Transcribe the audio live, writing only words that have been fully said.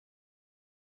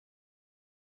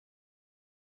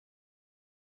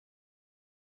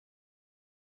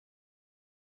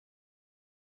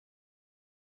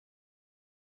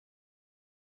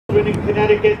in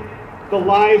Connecticut, the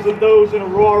lives of those in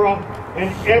Aurora, and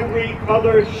every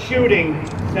other shooting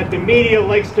that the media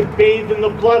likes to bathe in the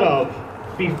blood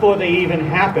of before they even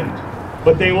happened.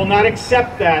 But they will not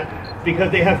accept that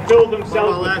because they have filled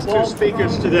themselves with false. One of our last two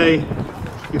speakers today,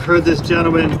 you've heard this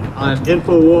gentleman on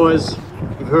InfoWars,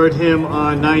 you've heard him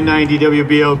on 990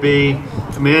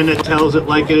 WBOB, a man that tells it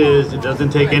like it is, it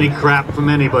doesn't take any crap from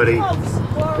anybody.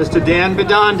 Mr. Dan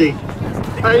Bidondi.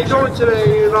 How you doing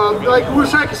today? I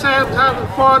wish I could say I'm having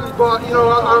fun, but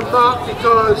I'm not,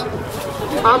 because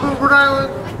I'm a Rhode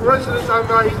Island resident.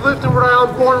 I lived in Rhode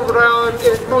Island, born in Rhode Island,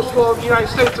 and most of all in the United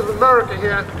States of America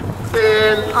here.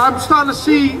 And I'm starting to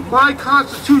see my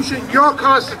Constitution, your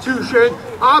Constitution,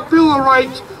 our Bill of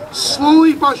Rights,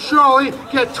 slowly but surely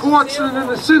get tortured in an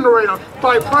incinerator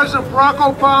by President Barack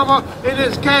Obama and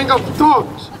his gang of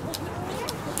thugs.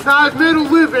 Now, I've made a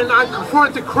living on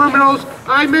confronting criminals.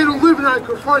 I made a living on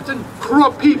confronting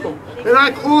corrupt people. And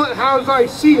I call it how I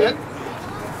see it.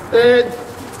 And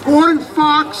Gordon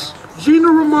Fox, Gina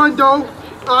Raimondo,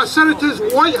 Senators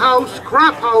White House,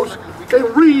 Crap House,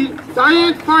 and Reed,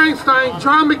 Dianne Feinstein,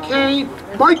 John McCain,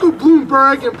 Michael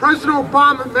Bloomberg, and President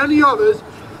Obama, and many others,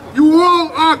 you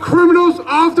all are criminals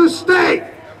of the state.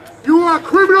 You are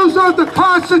criminals of the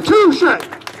Constitution.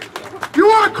 You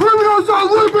are criminals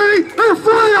of liberty and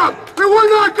freedom, and we're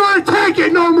not going to take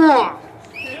it no more.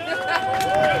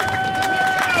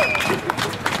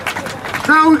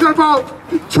 Now we've got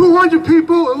about 200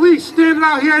 people at least standing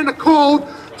out here in the cold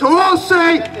to all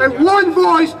say in one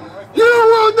voice, you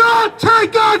will not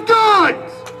take our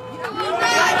guns!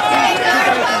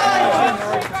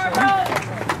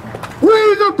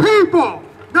 We the people,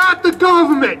 not the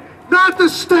government, not the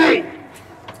state.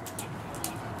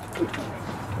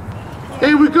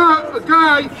 And we got a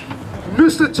guy,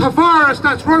 Mr. Tavares,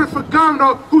 that's running for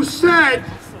governor, who said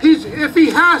if he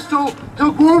has to,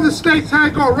 he'll go over the states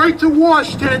and go right to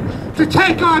Washington to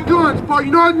take our guns. But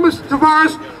you know what, Mr.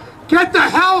 Tavares? Get the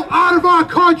hell out of our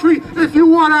country if you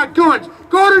want our guns.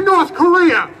 Go to North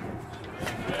Korea.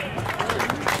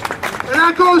 And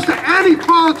that goes to any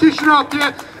politician out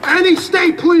there, any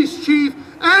state police chief,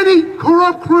 any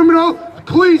corrupt criminal,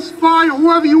 police, fire,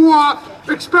 whoever you are,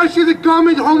 especially the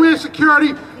government, Homeland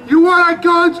Security. You want our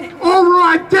guns over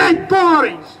our dead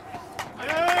bodies.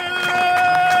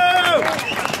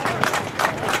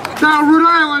 Now, Rhode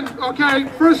Island, okay,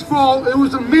 first of all, it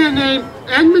was a man named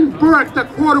Edmund Burke that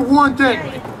quoted one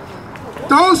thing.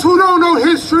 Those who don't know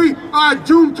history are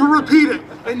doomed to repeat it.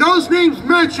 And those names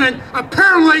mentioned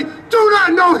apparently do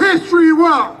not know history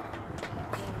well.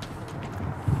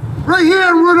 Right here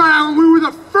in Rhode Island, we were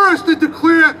the first to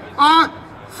declare our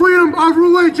freedom of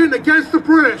religion against the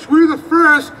British. We were the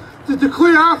first to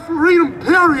declare our freedom,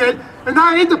 period, and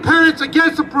our independence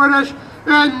against the British.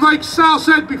 And like Sal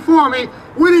said before me,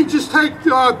 we didn't just throw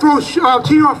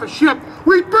tea off a ship.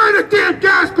 We burned the damn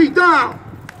Gatsby down.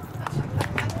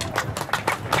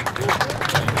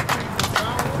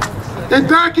 And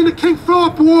back in the King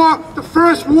Philip War, the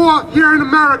first war here in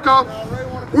America,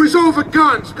 was over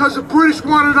guns, because the British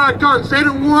wanted our guns. They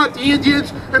didn't want the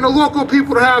Indians and the local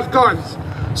people to have guns.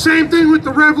 Same thing with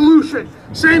the Revolution.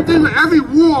 Same thing with every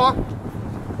war.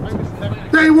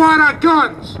 They want our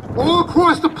guns. All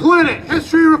across the planet,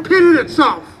 history repeated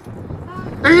itself.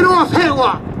 Adolf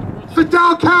Hitler,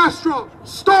 Fidel Castro,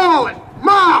 Stalin,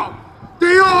 Mao,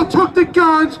 they all took the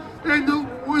guns, and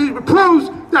it proves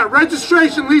that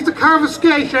registration leads to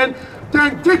confiscation,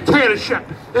 then dictatorship.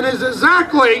 And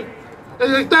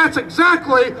that's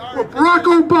exactly what Barack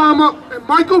Obama and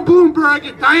Michael Bloomberg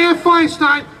and Dianne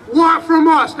Feinstein want from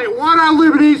us. They want our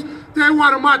liberties. They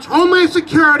want to march Homeland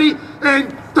Security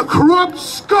and the corrupt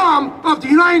scum of the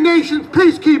United Nations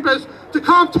peacekeepers to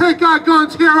come take our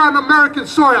guns here on American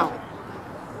soil.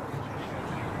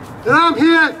 And I'm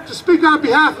here to speak on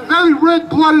behalf of every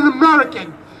red-blooded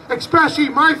American, especially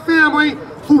my family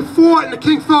who fought in the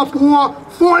King Philip War,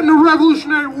 fought in the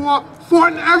Revolutionary War,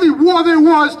 fought in every war there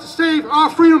was to save our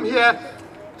freedom here.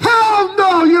 Hell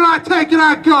no, you're not taking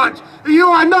our guns. And you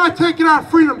are not taking our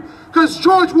freedom. Because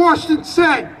George Washington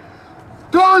said,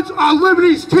 guns are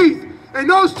liberty's teeth. And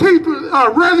those teeth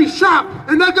are really sharp,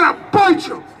 and they're going to bite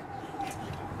you.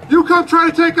 You come try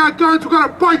to take our guns, we're going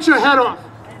to bite your head off.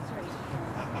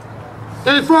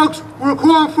 And folks, we're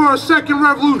calling for a second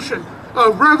revolution. A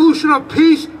revolution of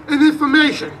peace and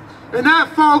information. And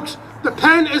that, folks, the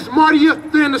pen is mightier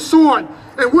than the sword.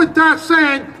 And with that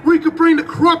saying, we could bring the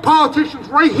corrupt politicians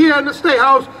right here in the State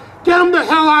House, get them the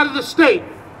hell out of the state.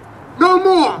 No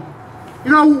more.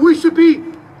 You know, we should be,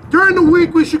 during the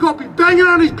week, we should go be banging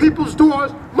on these people's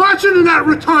doors, marching in that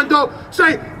rotundo,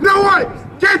 say, you know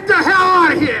what, get the hell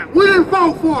out of here. We didn't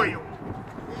vote for you.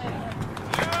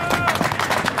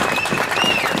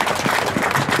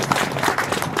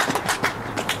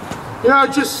 You know,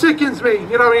 it just sickens me.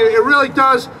 You know what I mean? It really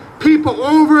does. People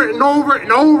over and over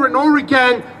and over and over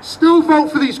again still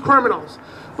vote for these criminals.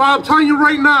 But I'm telling you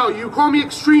right now, you call me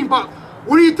extreme, but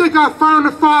what do you think our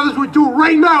founding fathers would do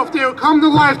right now if they would come to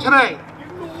life today? Give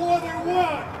them the war they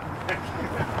want.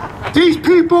 These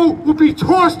people will be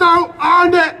tossed out on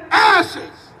their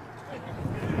asses.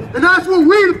 And that's what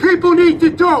we the people need to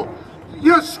do.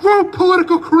 You know, screw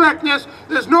political correctness.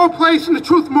 There's no place in the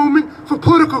truth movement for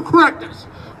political correctness.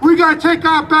 We gotta take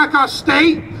back our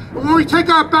state. And when we take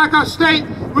back our state,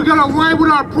 we're gonna align with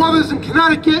our brothers in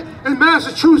Connecticut and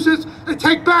Massachusetts and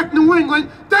take back New England,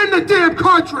 then the damn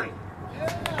country.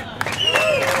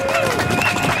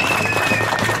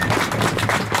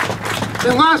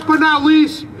 And last but not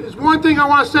least, is one thing I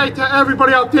want to say to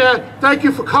everybody out there. Thank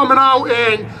you for coming out,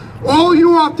 and all of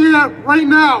you out there right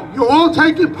now, you're all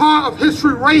taking part of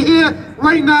history right here,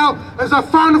 right now, as our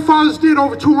founding fathers did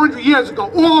over 200 years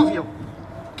ago. All of you.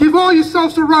 Give all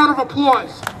yourselves a round of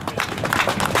applause.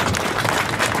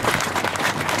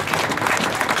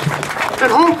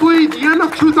 And hopefully, at the end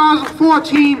of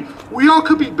 2014, we all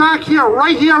could be back here,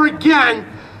 right here again,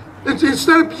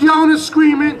 instead of yelling and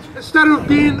screaming, instead of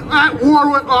being at war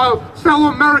with fellow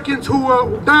Americans who are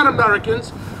not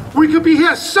Americans. We could be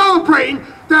here celebrating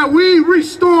that we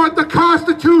restored the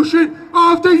Constitution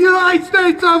of the United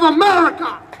States of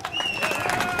America.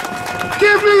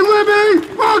 Give me liberty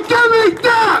or give me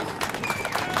death!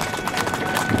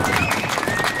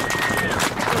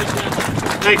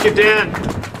 Thank you, Dan.